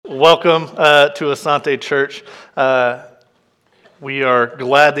Welcome to Asante Church. We are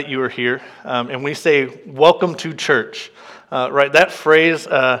glad that you are here, and we say welcome to church. Right, that phrase,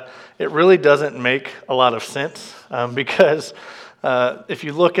 it really doesn't make a lot of sense because if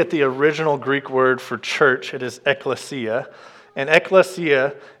you look at the original Greek word for church, it is ekklesia, and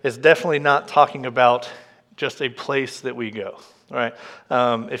ekklesia is definitely not talking about just a place that we go. Right?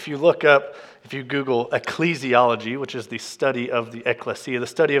 If you Google ecclesiology, which is the study of the ecclesia, the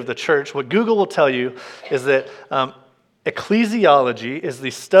study of the church, what Google will tell you is that ecclesiology is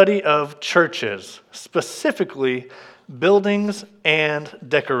the study of churches, specifically buildings and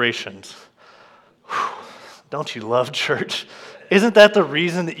decorations. Whew, don't you love church? Isn't that the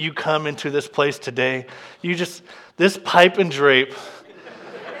reason that you come into this place today? This pipe and drape,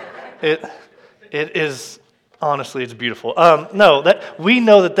 it is... Honestly, it's beautiful. We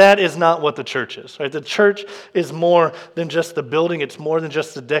know that is not what the church is, right? The church is more than just the building. It's more than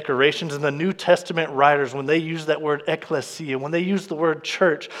just the decorations. And the New Testament writers, when they use that word ecclesia, when they use the word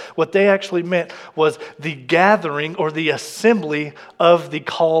church, what they actually meant was the gathering or the assembly of the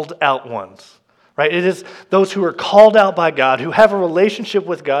called out ones. Right? It is those who are called out by God, who have a relationship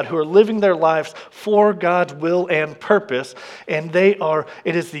with God, who are living their lives for God's will and purpose, and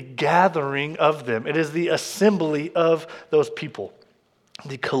it is the gathering of them. It is the assembly of those people,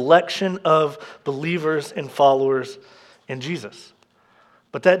 the collection of believers and followers in Jesus.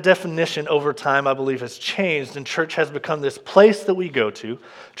 But that definition over time, I believe, has changed, and church has become this place that we go to.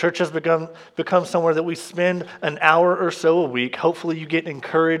 Church has become somewhere that we spend an hour or so a week. Hopefully you get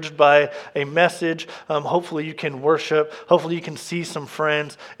encouraged by a message. Hopefully you can worship. Hopefully you can see some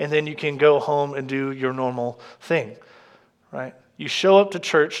friends, and then you can go home and do your normal thing, right? You show up to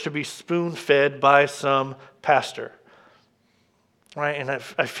church to be spoon-fed by some pastor, right? And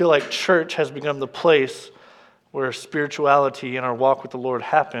I feel like church has become the place where spirituality and our walk with the Lord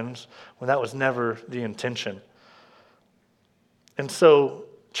happens when that was never the intention. And so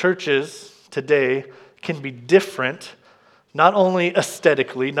churches today can be different, not only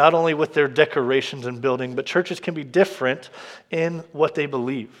aesthetically, not only with their decorations and building, but churches can be different in what they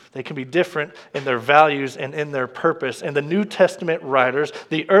believe. They can be different in their values and in their purpose. And the New Testament writers,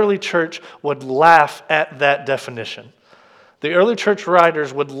 the early church, would laugh at that definition. The early church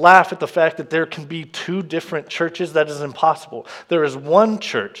writers would laugh at the fact that there can be two different churches. That is impossible. There is one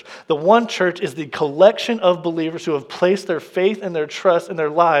church. The one church is the collection of believers who have placed their faith and their trust and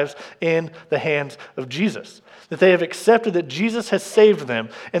their lives in the hands of Jesus. That they have accepted that Jesus has saved them,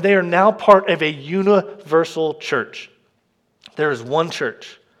 and they are now part of a universal church. There is one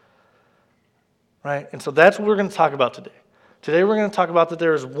church, right? And so that's what we're going to talk about today. Today we're going to talk about that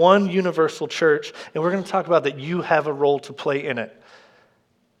there is one universal church, and we're going to talk about that you have a role to play in it.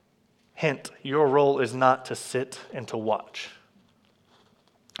 Hint, your role is not to sit and to watch.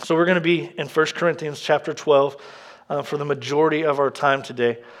 So we're going to be in 1 Corinthians chapter 12 for the majority of our time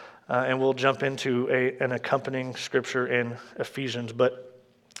today, and we'll jump into an accompanying scripture in Ephesians. But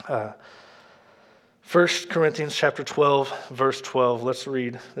 1 Corinthians chapter 12, verse 12, let's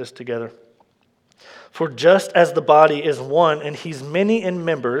read this together. For just as the body is one, and he's many in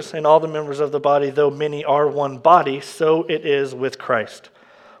members, and all the members of the body, though many, are one body, so it is with Christ.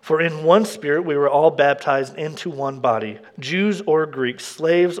 For in one Spirit we were all baptized into one body, Jews or Greeks,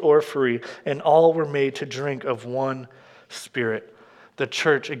 slaves or free, and all were made to drink of one Spirit. The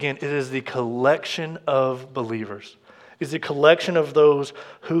church, again, it is the collection of believers. It is a collection of those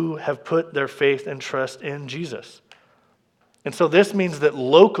who have put their faith and trust in Jesus. And so this means that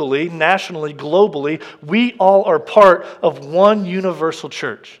locally, nationally, globally, we all are part of one universal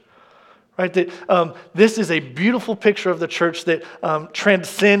church. Right? That this is a beautiful picture of the church that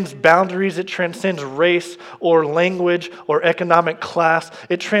transcends boundaries. It transcends race or language or economic class.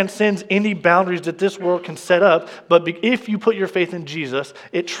 It transcends any boundaries that this world can set up. But if you put your faith in Jesus,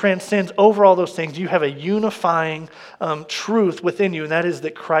 it transcends over all those things. You have a unifying truth within you, and that is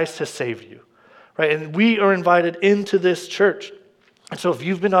that Christ has saved you. Right? And we are invited into this church. And so if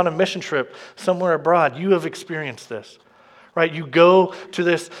you've been on a mission trip somewhere abroad, you have experienced this. Right? You go to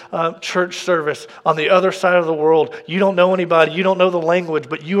this church service on the other side of the world. You don't know anybody. You don't know the language,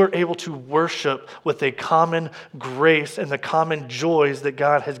 but you are able to worship with a common grace and the common joys that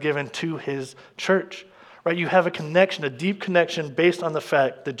God has given to his church. Right? You have a connection, a deep connection based on the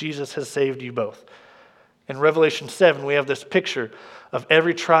fact that Jesus has saved you both. In Revelation 7, we have this picture of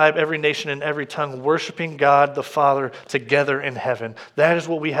every tribe, every nation, and every tongue worshiping God the Father together in heaven. That is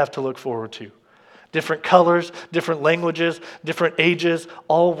what we have to look forward to. Different colors, different languages, different ages,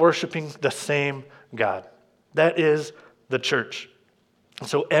 all worshiping the same God. That is the church.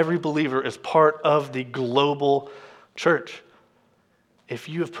 So every believer is part of the global church. if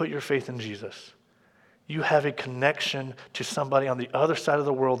you have put your faith in Jesus, you have a connection to somebody on the other side of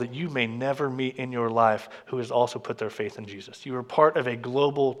the world that you may never meet in your life who has also put their faith in Jesus. You are part of a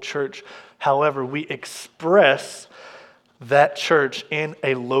global church. However, we express that church in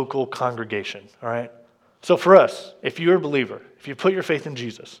a local congregation, all right? So for us, if you're a believer, if you put your faith in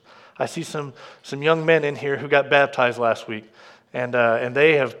Jesus, I see some young men in here who got baptized last week, and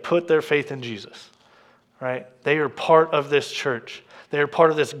they have put their faith in Jesus, right? They are part of this church. They are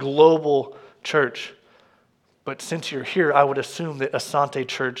part of this global church. But since you're here, I would assume that Asante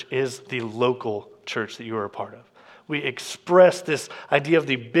Church is the local church that you are a part of. We express this idea of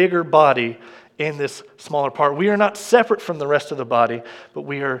the bigger body in this smaller part. We are not separate from the rest of the body, but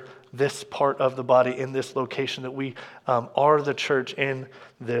we are this part of the body in this location, that we are the church in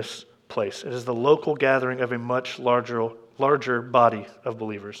this place. It is the local gathering of a much larger body of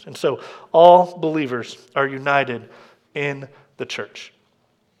believers. And so all believers are united in the church.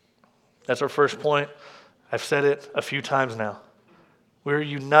 That's our first point. I've said it a few times now. We're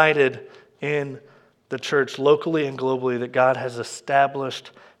united in the church locally and globally, that God has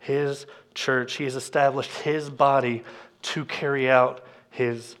established his church. He has established his body to carry out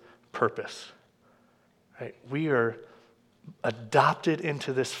his purpose. Right? We are adopted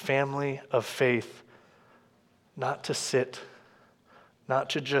into this family of faith, not to sit, not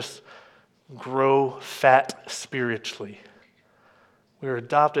to just grow fat spiritually. We are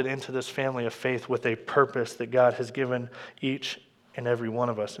adopted into this family of faith with a purpose that God has given each and every one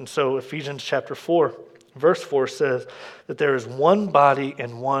of us. And so Ephesians chapter 4, verse 4 says that there is one body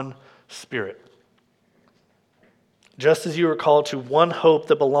and one Spirit. Just as you are called to one hope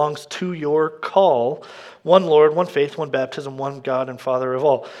that belongs to your call, one Lord, one faith, one baptism, one God and Father of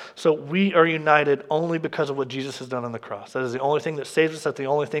all. So we are united only because of what Jesus has done on the cross. That is the only thing that saves us. That's the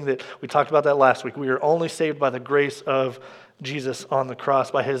only thing that, we talked about that last week. We are only saved by the grace of Jesus on the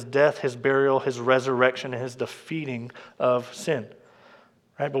cross, by his death, his burial, his resurrection, and his defeating of sin.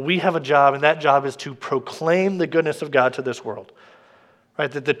 Right? But we have a job, and that job is to proclaim the goodness of God to this world.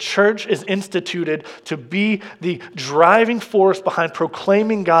 Right? That the church is instituted to be the driving force behind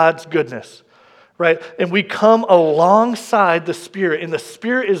proclaiming God's goodness. Right? And we come alongside the Spirit, and the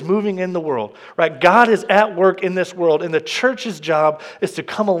Spirit is moving in the world. Right? God is at work in this world, and the church's job is to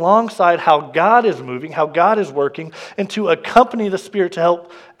come alongside how God is moving, how God is working, and to accompany the Spirit to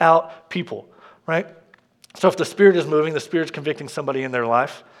help out people. Right? So if the Spirit is moving, the Spirit's convicting somebody in their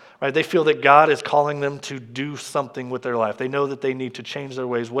life. Right? They feel that God is calling them to do something with their life. They know that they need to change their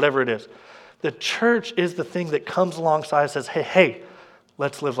ways, whatever it is. The church is the thing that comes alongside and says, hey,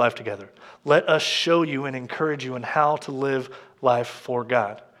 let's live life together. Let us show you and encourage you in how to live life for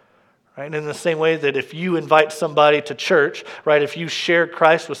God. Right? And in the same way that if you invite somebody to church, right, if you share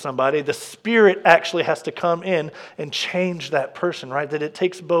Christ with somebody, the Spirit actually has to come in and change that person, right? That it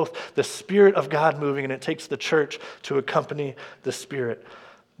takes both the Spirit of God moving and it takes the church to accompany the Spirit.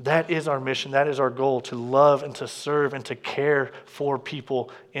 That is our mission. That is our goal, to love and to serve and to care for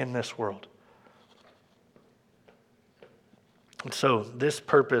people in this world. And so this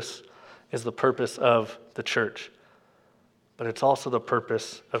purpose is the purpose of the church, but it's also the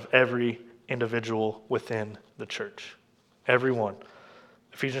purpose of every individual within the church. Everyone.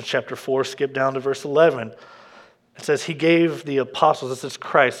 Ephesians chapter 4, skip down to verse 11. It says, he gave the apostles, this is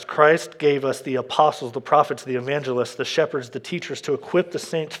Christ. Christ gave us the apostles, the prophets, the evangelists, the shepherds, the teachers to equip the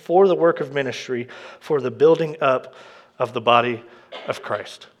saints for the work of ministry, for the building up of the body of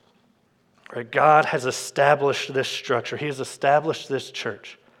Christ. Right? God has established this structure. He has established this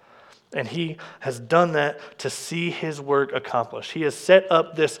church. And he has done that to see his work accomplished. He has set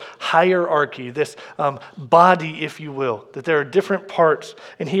up this hierarchy, this body, if you will, that there are different parts.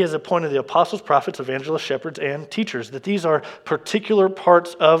 And he has appointed the apostles, prophets, evangelists, shepherds, and teachers, that these are particular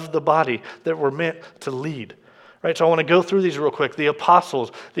parts of the body that were meant to lead. Right? So I want to go through these real quick. The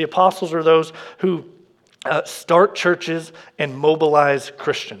apostles are those who start churches and mobilize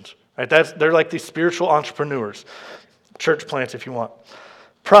Christians. Right? They're like these spiritual entrepreneurs, church plants if you want.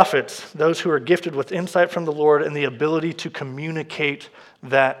 Prophets, those who are gifted with insight from the Lord and the ability to communicate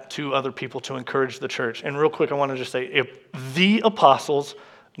that to other people to encourage the church. And real quick, I want to just say, if the apostles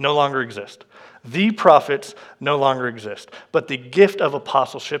no longer exist. The prophets no longer exist. But the gift of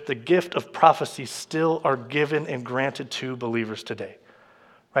apostleship, the gift of prophecy still are given and granted to believers today.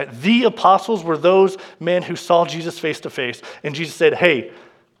 Right? The apostles were those men who saw Jesus face to face, and Jesus said, hey,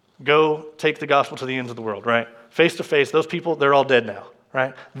 go take the gospel to the ends of the world, right? Face to face, those people, they're all dead now.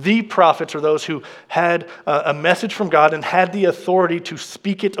 Right? The prophets are those who had a message from God and had the authority to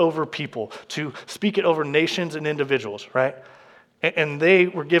speak it over people, to speak it over nations and individuals, right? And they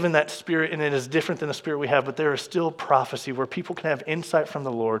were given that spirit, and it is different than the spirit we have, but there is still prophecy where people can have insight from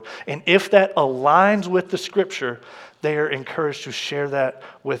the Lord. And if that aligns with the scripture, they are encouraged to share that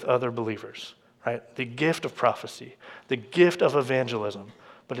with other believers, right? The gift of prophecy, the gift of evangelism,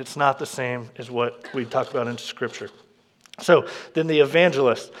 but it's not the same as what we talk about in scripture. So then the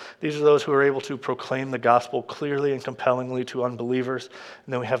evangelists, these are those who are able to proclaim the gospel clearly and compellingly to unbelievers.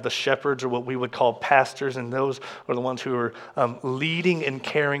 And then we have the shepherds, or what we would call pastors, and those are the ones who are leading and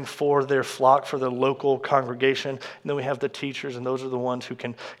caring for their flock, for the local congregation. And then we have the teachers, and those are the ones who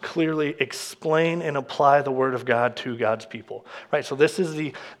can clearly explain and apply the word of God to God's people. Right? So this is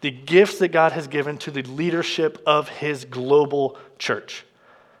the gifts that God has given to the leadership of his global church.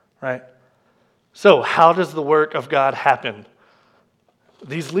 Right? So, how does the work of God happen?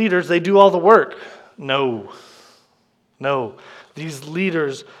 These leaders, they do all the work. No. These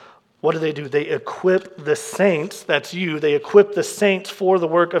leaders, what do? They equip the saints, that's you, they equip the saints for the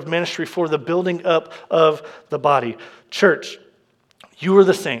work of ministry, for the building up of the body. Church, you are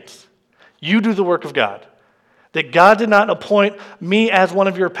the saints. You do the work of God. That God did not appoint me as one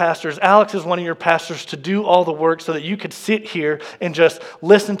of your pastors, Alex as one of your pastors, to do all the work so that you could sit here and just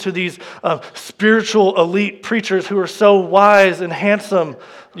listen to these spiritual elite preachers who are so wise and handsome.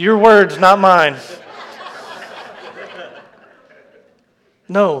 Your words, not mine.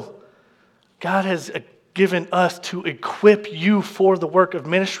 No. God has given us to equip you for the work of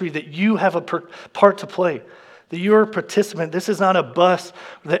ministry, that you have a part to play. That you're a participant. This is not a bus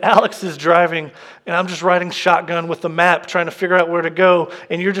that Alex is driving and I'm just riding shotgun with the map trying to figure out where to go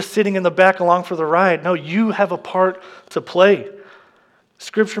and you're just sitting in the back along for the ride. No, you have a part to play.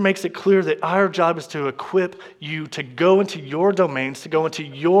 Scripture makes it clear that our job is to equip you to go into your domains, to go into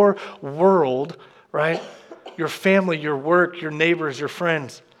your world, right? Your family, your work, your neighbors, your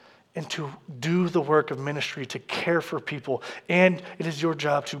friends, and to do the work of ministry, to care for people. And it is your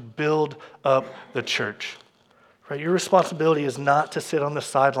job to build up the church. Right? Your responsibility is not to sit on the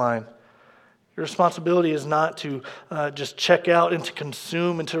sideline. Your responsibility is not to just check out and to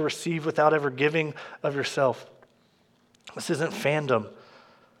consume and to receive without ever giving of yourself. This isn't fandom.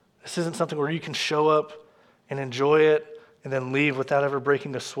 This isn't something where you can show up and enjoy it and then leave without ever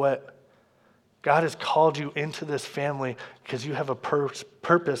breaking a sweat. God has called you into this family because you have a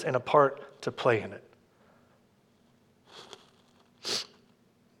purpose and a part to play in it.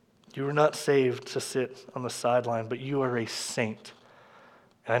 You were not saved to sit on the sideline, but you are a saint.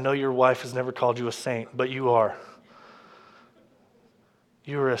 And I know your wife has never called you a saint, but you are.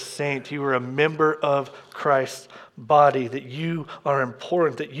 You are a saint. You are a member of Christ's body, that you are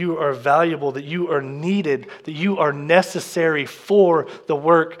important, that you are valuable, that you are needed, that you are necessary for the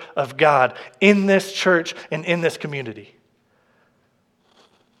work of God in this church and in this community.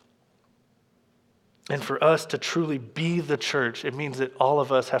 And for us to truly be the church, it means that all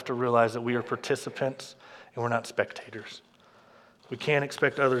of us have to realize that we are participants and we're not spectators. We can't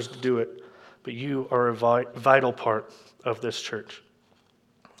expect others to do it, but you are a vital part of this church.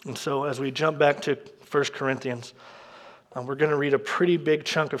 And so as we jump back to 1 Corinthians, we're going to read a pretty big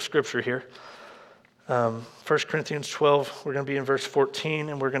chunk of scripture here. 1 Corinthians 12, we're going to be in verse 14,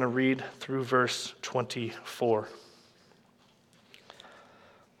 and we're going to read through verse 24.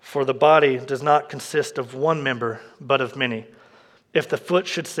 For the body does not consist of one member, but of many. If the foot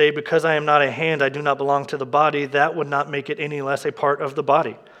should say, because I am not a hand, I do not belong to the body, that would not make it any less a part of the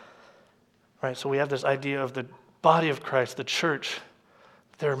body. Right, so we have this idea of the body of Christ, the church.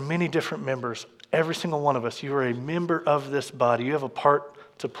 There are many different members. Every single one of us, you are a member of this body. You have a part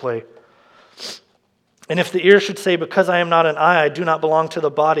to play. And if the ear should say, because I am not an eye, I do not belong to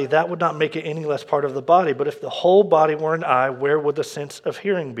the body, that would not make it any less part of the body. But if the whole body were an eye, where would the sense of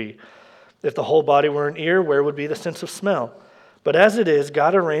hearing be? If the whole body were an ear, where would be the sense of smell? But as it is,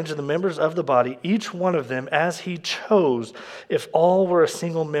 God arranged the members of the body, each one of them as he chose. If all were a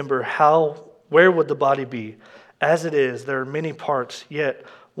single member, where would the body be? As it is, there are many parts, yet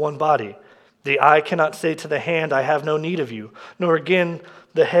one body. The eye cannot say to the hand, I have no need of you, nor again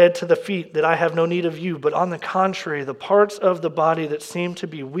the head to the feet, that I have no need of you. But on the contrary, the parts of the body that seem to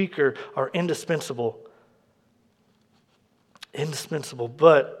be weaker are indispensable.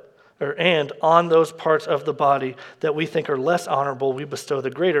 And on those parts of the body that we think are less honorable, we bestow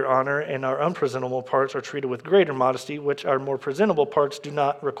the greater honor, and our unpresentable parts are treated with greater modesty, which our more presentable parts do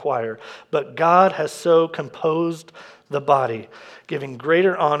not require. But God has so composed the body, giving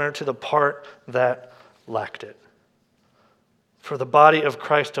greater honor to the part that lacked it. For the body of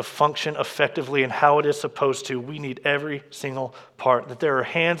Christ to function effectively and how it is supposed to, we need every single part. That there are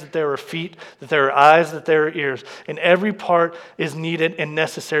hands, that there are feet, that there are eyes, that there are ears. And every part is needed and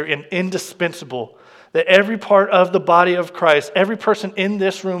necessary and indispensable. That every part of the body of Christ, every person in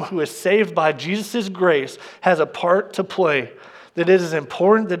this room who is saved by Jesus' grace has a part to play. That it is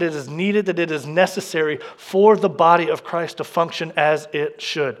important, that it is needed, that it is necessary for the body of Christ to function as it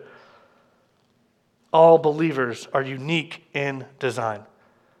should. All believers are unique in design.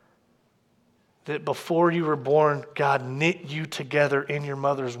 That before you were born, God knit you together in your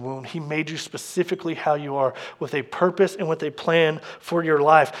mother's womb. He made you specifically how you are, with a purpose and with a plan for your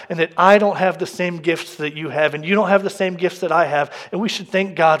life. And that I don't have the same gifts that you have, and you don't have the same gifts that I have, and we should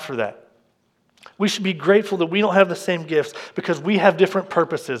thank God for that. We should be grateful that we don't have the same gifts because we have different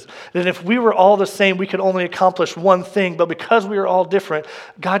purposes. That if we were all the same, we could only accomplish one thing. But because we are all different,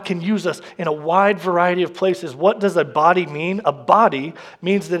 God can use us in a wide variety of places. What does a body mean? A body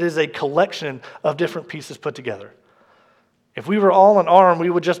means that it is a collection of different pieces put together. If we were all an arm, we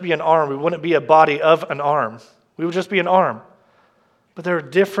would just be an arm. We wouldn't be a body of an arm. We would just be an arm. But there are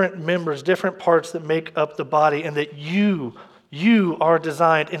different members, different parts that make up the body, and that you are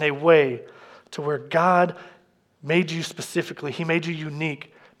designed in a way to where God made you specifically. He made you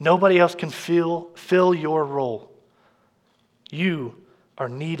unique. Nobody else can fill your role. You are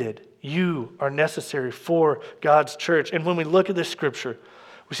needed. You are necessary for God's church. And when we look at this scripture,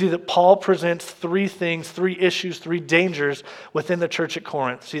 we see that Paul presents three things, three issues, three dangers within the church at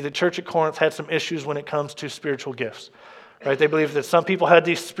Corinth. See, the church at Corinth had some issues when it comes to spiritual gifts. Right? They believed that some people had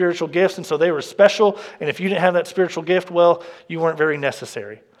these spiritual gifts, and so they were special. And if you didn't have that spiritual gift, well, you weren't very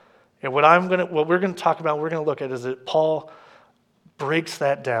necessary. And what we're going to talk about, we're going to look at is that Paul breaks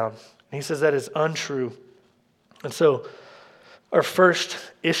that down. And he says that is untrue. And so our first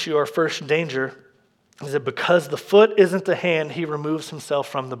issue, our first danger is that because the foot isn't the hand, he removes himself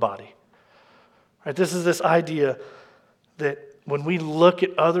from the body. Right? This is this idea that when we look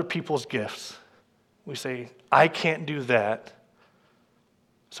at other people's gifts, we say, I can't do that,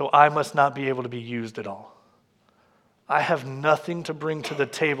 so I must not be able to be used at all. I have nothing to bring to the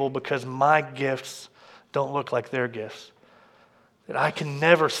table because my gifts don't look like their gifts. That I can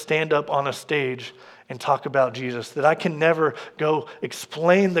never stand up on a stage and talk about Jesus. That I can never go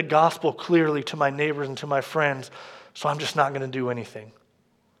explain the gospel clearly to my neighbors and to my friends, so I'm just not going to do anything.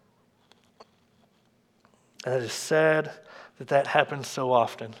 And it is sad that that happens so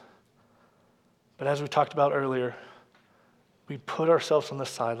often. But as we talked about earlier, we put ourselves on the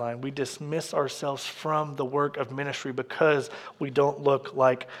sideline. We dismiss ourselves from the work of ministry because we don't look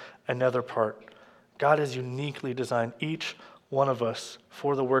like another part. God has uniquely designed each one of us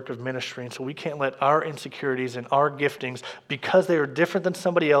for the work of ministry. And so we can't let our insecurities and our giftings, because they are different than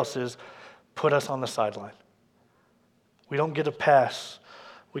somebody else's, put us on the sideline. We don't get a pass.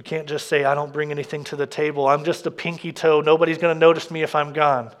 We can't just say, I don't bring anything to the table. I'm just a pinky toe. Nobody's going to notice me if I'm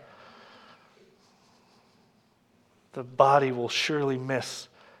gone. The body will surely miss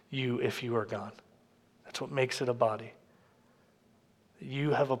you if you are gone. That's what makes it a body.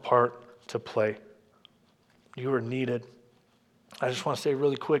 You have a part to play. You are needed. I just want to say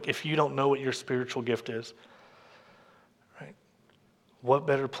really quick, if you don't know what your spiritual gift is, right? What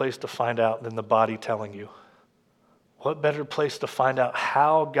better place to find out than the body telling you? What better place to find out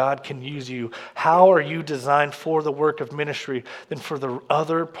how God can use you? How are you designed for the work of ministry than for the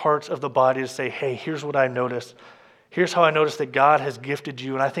other parts of the body to say, hey, here's what I noticed. Here's how I noticed that God has gifted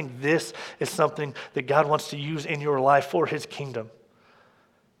you, and I think this is something that God wants to use in your life for his kingdom.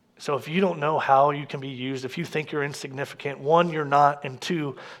 So if you don't know how you can be used, if you think you're insignificant, one, you're not, and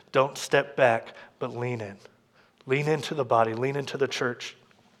two, don't step back, but lean in. Lean into the body, lean into the church.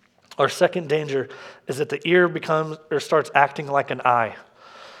 Our second danger is that the ear starts acting like an eye.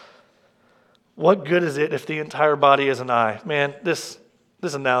 What good is it if the entire body is an eye? Man, this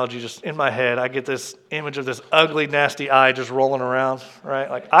analogy just in my head, I get this image of this ugly, nasty eye just rolling around, right?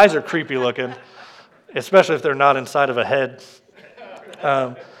 Like, eyes are creepy looking, especially if they're not inside of a head.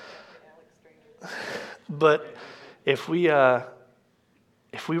 But if we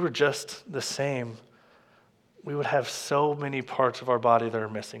were just the same, we would have so many parts of our body that are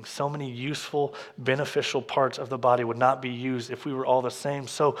missing. So many useful, beneficial parts of the body would not be used if we were all the same.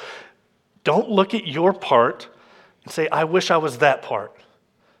 So don't look at your part and say, I wish I was that part.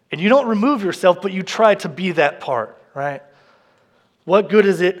 And you don't remove yourself, but you try to be that part, right? What good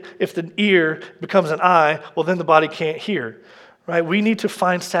is it if the ear becomes an eye? Well, then the body can't hear, right? We need to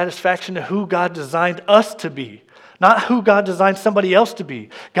find satisfaction in who God designed us to be, not who God designed somebody else to be.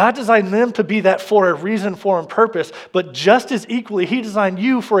 God designed them to be that for a reason, for a purpose, but just as equally, he designed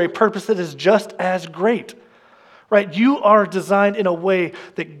you for a purpose that is just as great. Right? You are designed in a way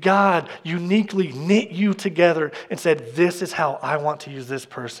that God uniquely knit you together and said, this is how I want to use this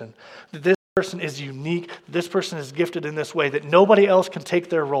person. This person is unique, this person is gifted in this way, that nobody else can take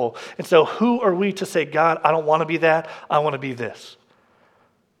their role. And so who are we to say, God, I don't want to be that, I want to be this,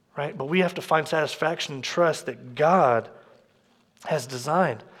 right? But we have to find satisfaction and trust that God has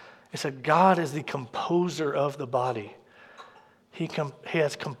designed. It said God is the composer of the body. He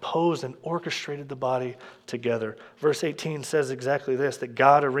has composed and orchestrated the body together. Verse 18 says exactly this, that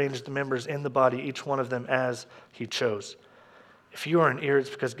God arranged the members in the body, each one of them as he chose. If you are an ear, it's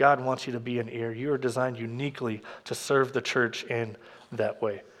because God wants you to be an ear. You are designed uniquely to serve the church in that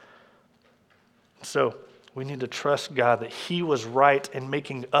way. So we need to trust God that he was right in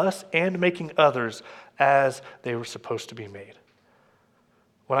making us and making others as they were supposed to be made.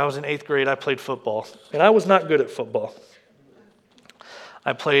 When I was in 8th grade, I played football, and I was not good at football.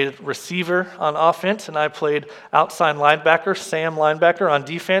 I played receiver on offense, and I played outside linebacker, Sam linebacker on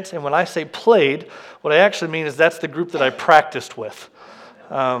defense. And when I say played, what I actually mean is that's the group that I practiced with.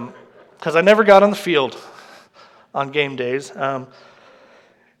 Because I never got on the field on game days. And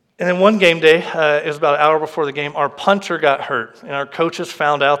then one game day, it was about an hour before the game, our punter got hurt. And our coaches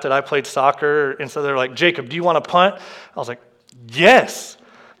found out that I played soccer. And so they're like, Jacob, do you want to punt? I was like, yes.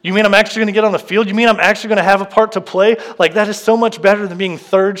 You mean I'm actually going to get on the field? You mean I'm actually going to have a part to play? Like, that is so much better than being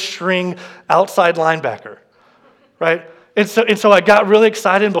third string outside linebacker, right? And so I got really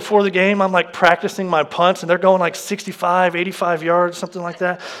excited, and before the game, I'm like practicing my punts, and they're going like 65, 85 yards, something like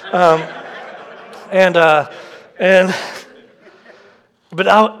that. But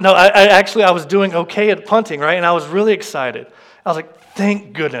I was doing okay at punting, right? And I was really excited. I was like,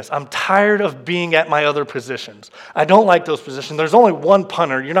 thank goodness. I'm tired of being at my other positions. I don't like those positions. There's only one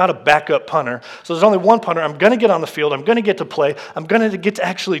punter. You're not a backup punter. So there's only one punter. I'm going to get on the field. I'm going to get to play. I'm going to get to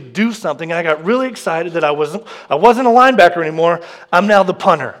actually do something. And I got really excited that I wasn't a linebacker anymore. I'm now the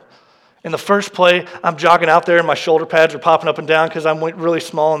punter. In the first play, I'm jogging out there and my shoulder pads are popping up and down because I'm really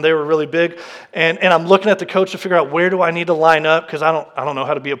small and they were really big. And I'm looking at the coach to figure out where do I need to line up because I don't know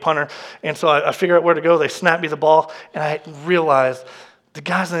how to be a punter. And so I figure out where to go. They snap me the ball and I realized the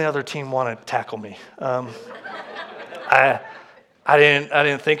guys on the other team want to tackle me. I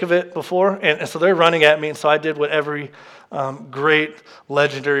didn't think of it before. And so they're running at me. And so I did what every great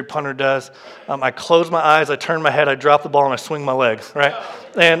legendary punter does. I close my eyes, I turn my head, I drop the ball, and I swing my leg, right?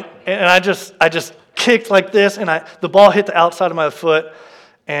 And I just kicked like this, and the ball hit the outside of my foot,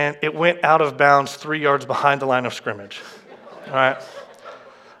 and it went out of bounds 3 yards behind the line of scrimmage. All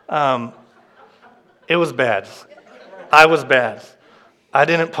right? It was bad. I was bad. I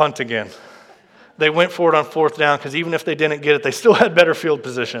didn't punt again. They went for it on 4th down because even if they didn't get it, they still had better field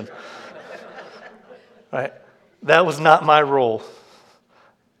position. Right? That was not my role.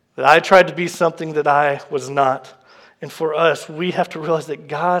 That I tried to be something that I was not. And for us, we have to realize that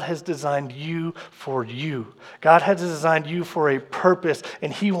God has designed you for you. God has designed you for a purpose,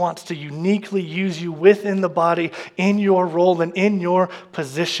 and he wants to uniquely use you within the body, in your role and in your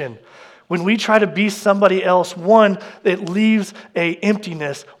position. When we try to be somebody else, one, it leaves an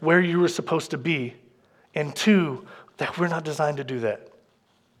emptiness where you were supposed to be. And two, that we're not designed to do that.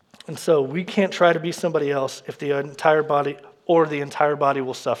 And so we can't try to be somebody else if the entire body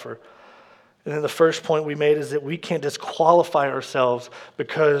will suffer. And then the first point we made is that we can't disqualify ourselves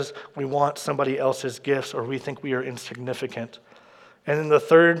because we want somebody else's gifts or we think we are insignificant. And then the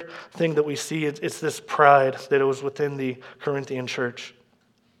third thing that we see, it's this pride that it was within the Corinthian church,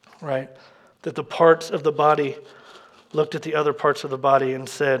 right? That the parts of the body looked at the other parts of the body and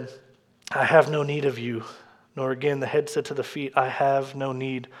said, I have no need of you. Nor again the head said to the feet, I have no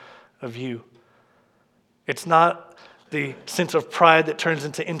need of you. It's not the sense of pride that turns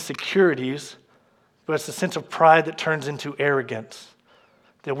into insecurities, but it's the sense of pride that turns into arrogance.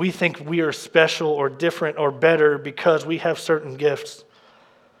 That we think we are special or different or better because we have certain gifts.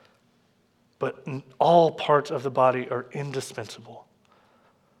 But all parts of the body are indispensable.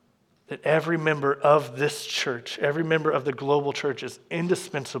 That every member of this church, every member of the global church is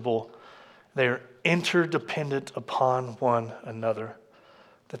indispensable. They are interdependent upon one another.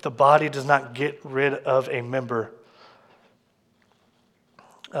 That the body does not get rid of a member.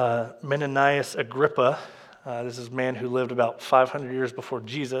 Menenius Agrippa, this is a man who lived about 500 years before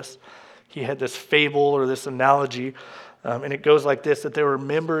Jesus. He had this fable or this analogy, and it goes like this, that there were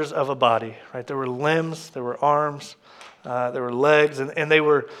members of a body, right? There were limbs, there were arms, there were legs, and they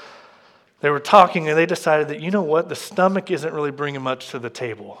were talking, and they decided that, you know what, the stomach isn't really bringing much to the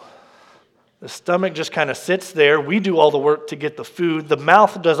table. The stomach just kind of sits there. We do all the work to get the food. The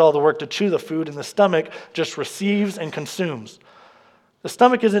mouth does all the work to chew the food, and the stomach just receives and consumes. The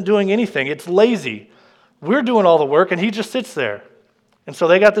stomach isn't doing anything. It's lazy. We're doing all the work, and he just sits there. And so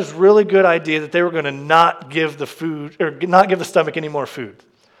they got this really good idea that they were going to not give the stomach any more food.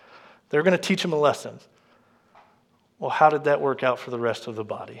 They're going to teach them a lesson. Well, how did that work out for the rest of the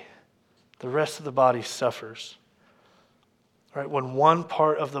body? The rest of the body suffers. Right? When one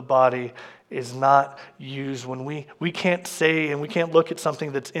part of the body is not used, when we can't say and we can't look at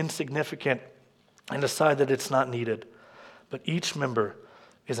something that's insignificant and decide that it's not needed. But each member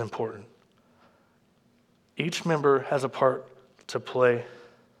is important. Each member has a part to play.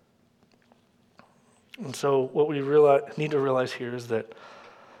 And so what we need to realize here is that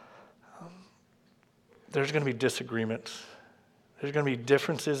there's going to be disagreements. There's going to be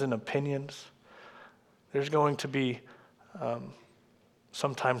differences in opinions. There's going to be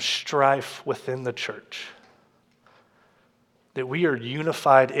sometimes strife within the church. That we are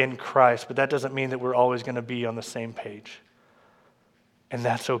unified in Christ, but that doesn't mean that we're always going to be on the same page. And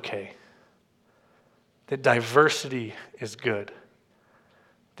that's okay. That diversity is good.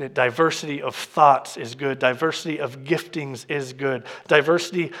 That diversity of thoughts is good. Diversity of giftings is good.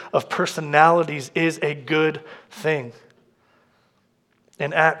 Diversity of personalities is a good thing.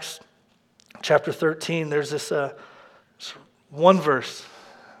 In Acts chapter 13, there's this one verse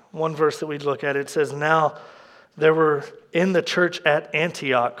that we look at. It says, "Now there were in the church at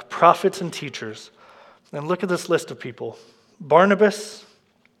Antioch prophets and teachers." And look at this list of people. Barnabas,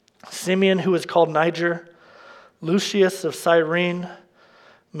 Simeon, who is called Niger, Lucius of Cyrene,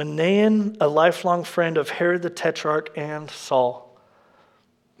 Manaen, a lifelong friend of Herod the Tetrarch, and Saul.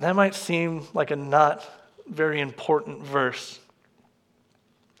 That might seem like a not very important verse.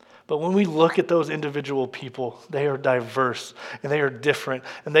 But when we look at those individual people, they are diverse and they are different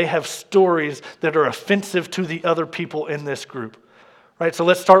and they have stories that are offensive to the other people in this group. Right? So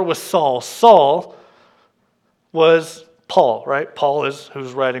let's start with Saul. Saul was Paul, right? Paul is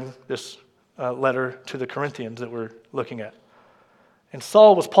who's writing this letter to the Corinthians that we're looking at. And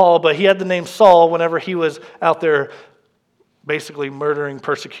Saul was Paul, but he had the name Saul whenever he was out there basically murdering,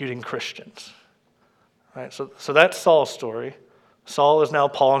 persecuting Christians. Right? So that's Saul's story. Saul is now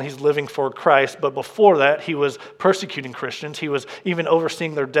Paul, and he's living for Christ. But before that, he was persecuting Christians. He was even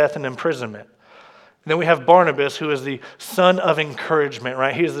overseeing their death and imprisonment. And then we have Barnabas, who is the son of encouragement,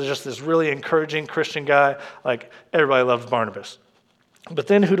 right? He's just this really encouraging Christian guy. Like, everybody loves Barnabas. But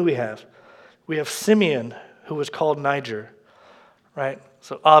then who do we have? We have Simeon, who was called Niger, right?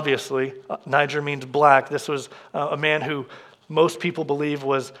 So obviously, Niger means black. This was a man who most people believe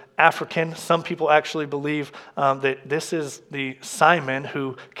was African. Some people actually believe that this is the Simon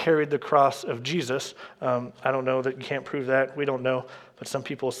who carried the cross of Jesus. I don't know that you can't prove that. We don't know, but some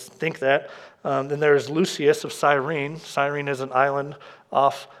people think that. Then there's Lucius of Cyrene. Cyrene is an island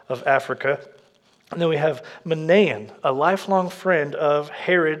off of Africa. And then we have Manaen, a lifelong friend of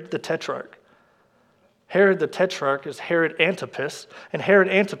Herod the Tetrarch. Herod the Tetrarch is Herod Antipas, and Herod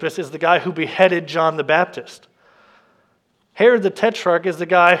Antipas is the guy who beheaded John the Baptist. Herod the Tetrarch is the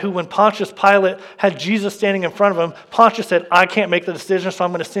guy who, when Pontius Pilate had Jesus standing in front of him, Pontius said, "I can't make the decision, so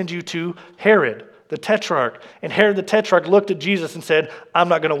I'm going to send you to Herod the Tetrarch." And Herod the Tetrarch looked at Jesus and said, "I'm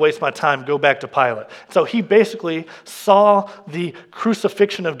not going to waste my time, go back to Pilate." So he basically saw the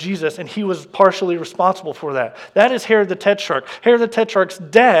crucifixion of Jesus, and he was partially responsible for that. That is Herod the Tetrarch. Herod the Tetrarch's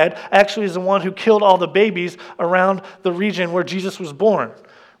dad actually is the one who killed all the babies around the region where Jesus was born.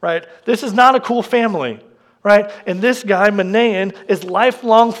 Right? This is not a cool family. Right? And this guy, Manaen, is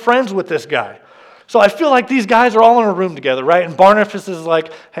lifelong friends with this guy. So I feel like these guys are all in a room together, right? And Barnabas is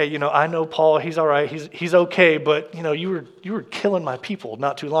like, "Hey, I know Paul, he's all right, he's okay, but you were killing my people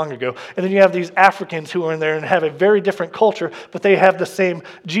not too long ago." And then you have these Africans who are in there and have a very different culture, but they have the same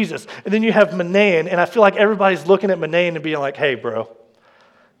Jesus. And then you have Manaen, and I feel like everybody's looking at Manaen and being like, "Hey, bro,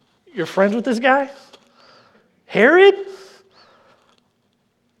 you're friends with this guy? Herod?"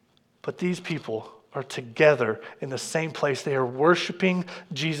 But these people are together in the same place. They are worshiping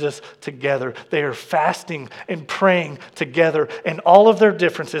Jesus together. They are fasting and praying together. And all of their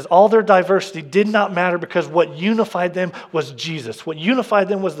differences, all their diversity did not matter because what unified them was Jesus. What unified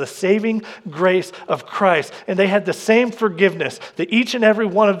them was the saving grace of Christ. And they had the same forgiveness that each and every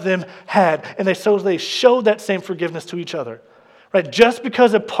one of them had. And they showed that same forgiveness to each other. Right? Just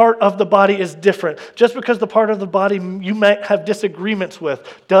because a part of the body is different, just because the part of the body you might have disagreements with,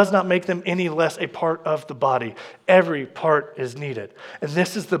 does not make them any less a part of the body. Every part is needed. And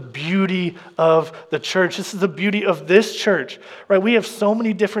this is the beauty of the church. This is the beauty of this church. Right? We have so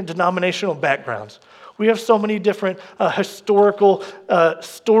many different denominational backgrounds. We have so many different historical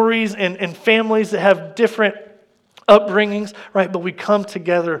stories and families that have different upbringings, right? But we come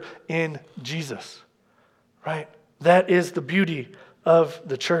together in Jesus, right? That is the beauty of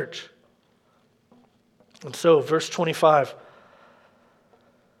the church. And so, verse 25,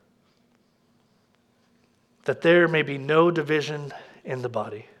 that there may be no division in the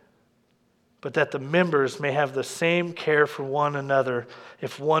body, but that the members may have the same care for one another.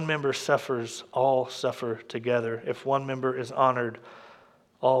 If one member suffers, all suffer together. If one member is honored,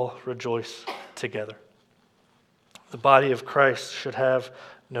 all rejoice together. The body of Christ should have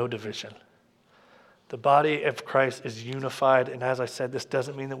no division. The body of Christ is unified, and as I said, this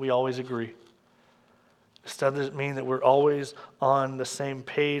doesn't mean that we always agree. This doesn't mean that we're always on the same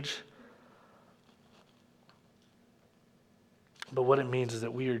page. But what it means is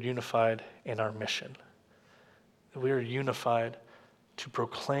that we are unified in our mission. That we are unified to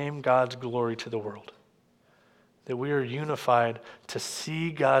proclaim God's glory to the world. That we are unified to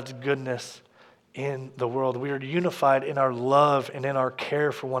see God's goodness in the world. We are unified in our love and in our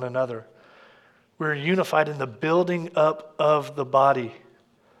care for one another. We're unified in the building up of the body.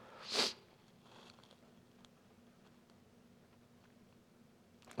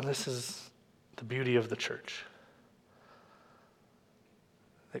 And this is the beauty of the church.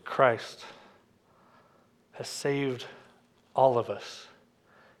 That Christ has saved all of us.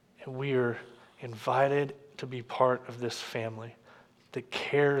 And we are invited to be part of this family that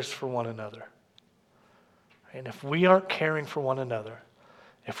cares for one another. And if we aren't caring for one another,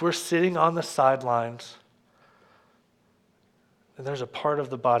 if we're sitting on the sidelines, then there's a part of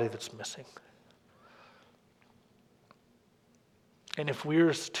the body that's missing. And if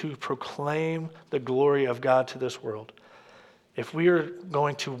we're to proclaim the glory of God to this world, if we are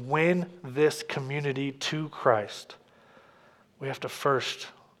going to win this community to Christ, we have to first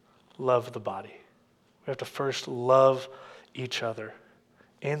love the body. We have to first love each other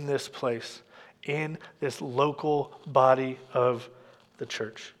in this place, in this local body of the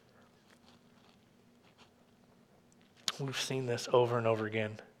church. We've seen this over and over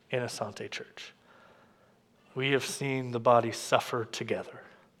again in Asante Church. We have seen the body suffer together.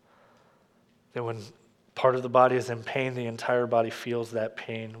 That when part of the body is in pain, the entire body feels that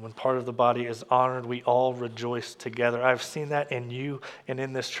pain. When part of the body is honored, we all rejoice together. I've seen that in you and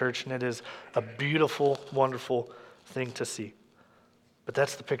in this church, and it is a beautiful, wonderful thing to see. But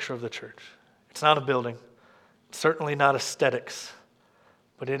that's the picture of the church. It's not a building. It's certainly not aesthetics.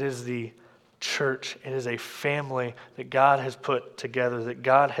 But it is the church. It is a family that God has put together, that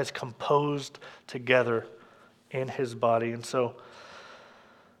God has composed together in his body. And so,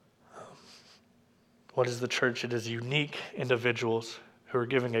 what is the church? It is unique individuals who are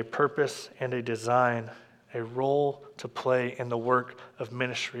giving a purpose and a design, a role to play in the work of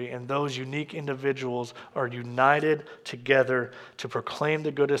ministry. And those unique individuals are united together to proclaim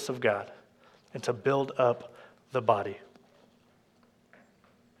the goodness of God and to build up the body.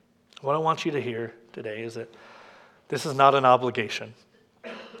 What I want you to hear today is that this is not an obligation.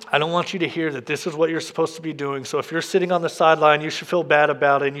 I don't want you to hear that this is what you're supposed to be doing. So if you're sitting on the sideline, you should feel bad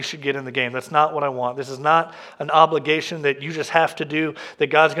about it and you should get in the game. That's not what I want. This is not an obligation that you just have to do, that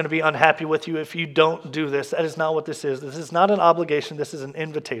God's going to be unhappy with you if you don't do this. That is not what this is. This is not an obligation. This is an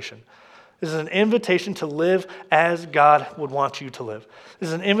invitation. This is an invitation to live as God would want you to live. This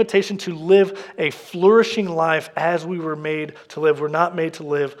is an invitation to live a flourishing life as we were made to live. We're not made to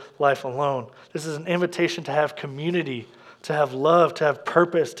live life alone. This is an invitation to have community, to have love, to have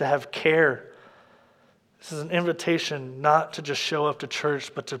purpose, to have care. This is an invitation not to just show up to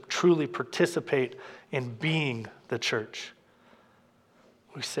church, but to truly participate in being the church.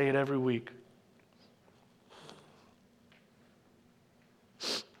 We say it every week.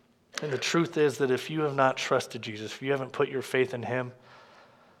 And the truth is that if you have not trusted Jesus, if you haven't put your faith in him,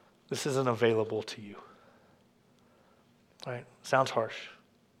 this isn't available to you. Right? Sounds harsh.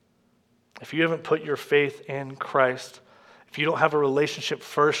 If you haven't put your faith in Christ, if you don't have a relationship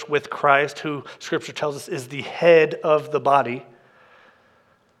first with Christ, who Scripture tells us is the head of the body,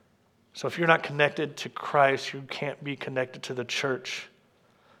 so if you're not connected to Christ, you can't be connected to the church.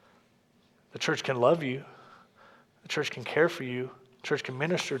 The church can love you. The church can care for you. The church can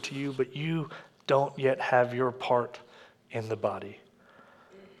minister to you, but you don't yet have your part in the body.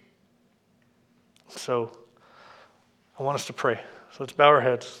 So I want us to pray. So let's bow our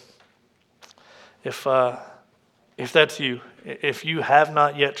heads. If that's you, if you have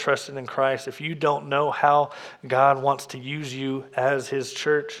not yet trusted in Christ, if you don't know how God wants to use you as his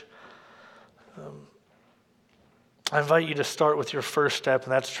church, I invite you to start with your first step,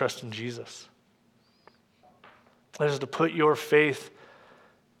 and that's trust in Jesus. That is to put your faith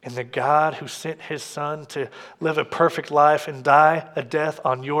in the God who sent his Son to live a perfect life and die a death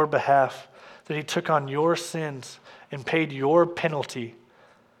on your behalf, that he took on your sins and paid your penalty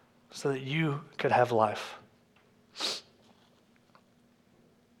so that you could have life.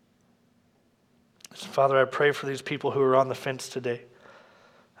 Father, I pray for these people who are on the fence today.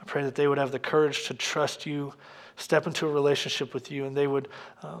 I pray that they would have the courage to trust you, step into a relationship with you, and they would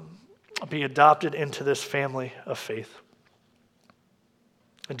be adopted into this family of faith.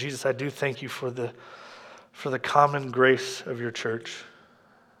 And Jesus, I do thank you for the common grace of your church.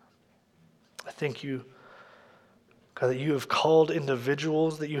 I thank you, God, that you have called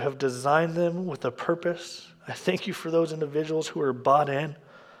individuals, that you have designed them with a purpose. I thank you for those individuals who are bought in,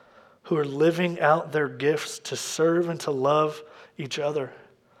 who are living out their gifts to serve and to love each other.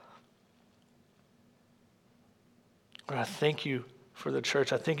 God, I thank you for the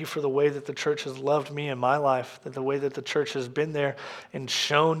church. I thank you for the way that the church has loved me in my life, that the way that the church has been there and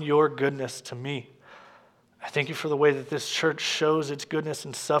shown your goodness to me. I thank you for the way that this church shows its goodness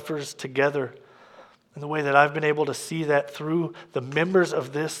and suffers together, and the way that I've been able to see that through the members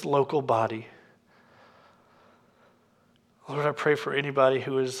of this local body. Lord, I pray for anybody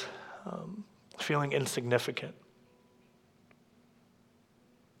who is feeling insignificant.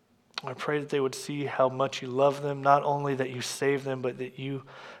 I pray that they would see how much you love them, not only that you save them, but that you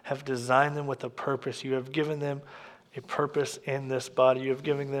have designed them with a purpose. You have given them a purpose in this body. You have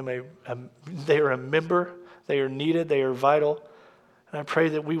given them they are a member, they are needed, they are vital. And I pray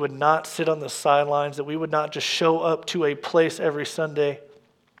that we would not sit on the sidelines, that we would not just show up to a place every Sunday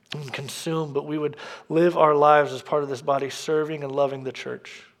and consume, but we would live our lives as part of this body, serving and loving the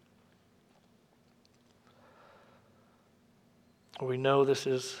church. We know this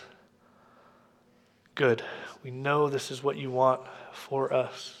is good. We know this is what you want for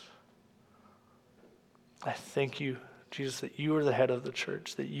us. I thank you, Jesus, that you are the head of the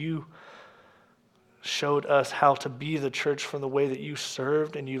church, that you showed us how to be the church from the way that you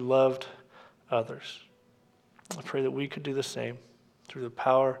served and you loved others. I pray that we could do the same through the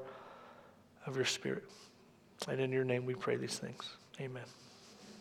power of your Spirit. And in your name we pray these things. Amen.